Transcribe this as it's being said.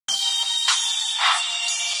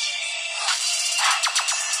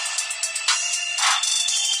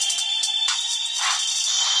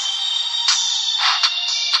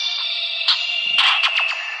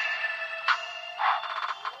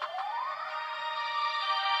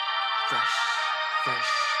fresh,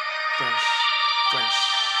 fresh, fresh, fresh.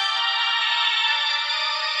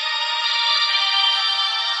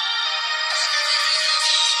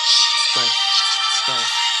 Fresh,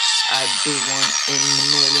 fresh. I do one in a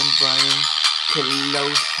million burning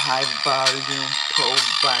kilos, high volume,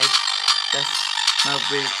 provide. That's my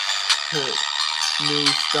rich hood, new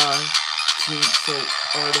star, team so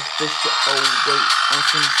artificial. Oh wait, on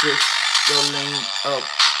some bricks, your lane up,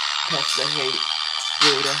 past the hate,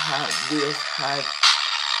 with the hot wheels high,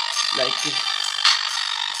 like it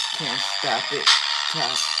can't stop it,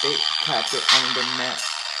 top it on the map.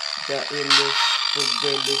 That it is for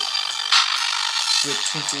realist.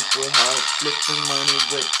 Switching super hard, flipping money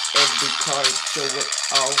with every card, show it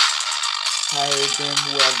off. Higher than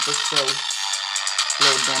whoever shows.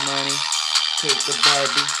 Blow that money, take the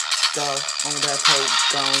Barbie star on that pole,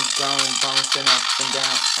 gone, bouncing up and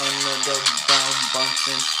down under the ground,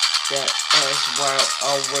 bouncing that ass wild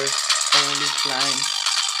hours, only flying.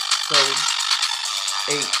 So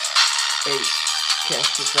 8,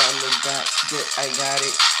 cash is all I got, I got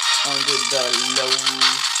it under the low.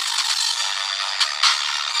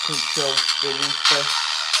 Control, feeling fresh,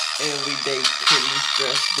 everyday killing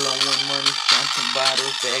stress, blowing money, stomping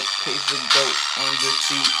bottles, that case of goat on the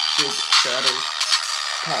seat, shit shadows,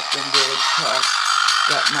 popping red top,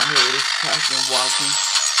 got my head is talking, walking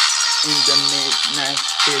in the midnight,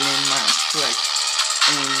 feeling my tracks,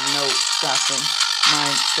 ain't no stopping,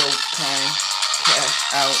 mind so kind, cash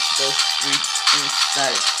out the streets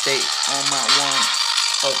inside, stay on my one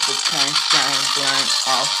of the kind, shine blind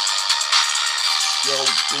off. Yo,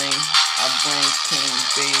 bling, I bring King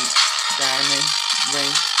B, diamond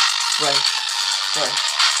ring, fresh, fresh,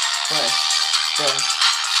 fresh, fresh,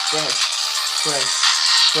 fresh, fresh,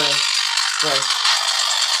 fresh, fresh,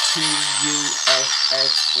 P-U-S-S-Y,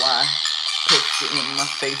 picture in my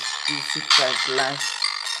face, juicy fast life,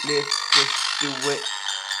 live, just do it,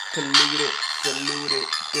 polluted, saluted,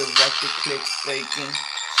 directed, click, faking,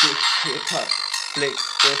 shit, hip-hop, flick,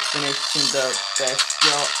 definition, the best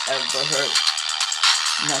y'all ever heard.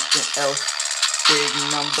 Nothing else, big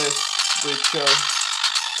numbers with your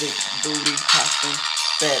big booty popping,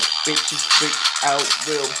 fat bitches freak out,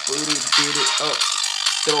 real booty beat it up,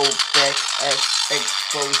 throw back as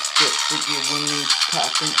exposed, get freaky when me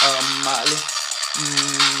popping a molly,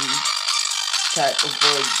 type of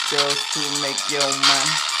a girl to make your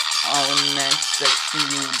mind, on that section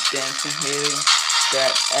you dancing, hitting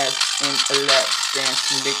that ass in a lap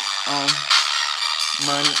dance, lick on,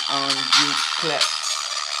 money on you, clap.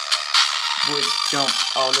 Would jump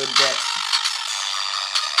all of that,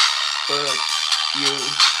 but you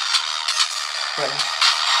fresh,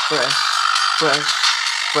 fresh, fresh,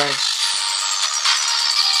 fresh,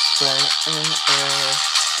 fresh,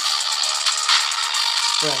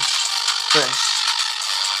 fresh, fresh.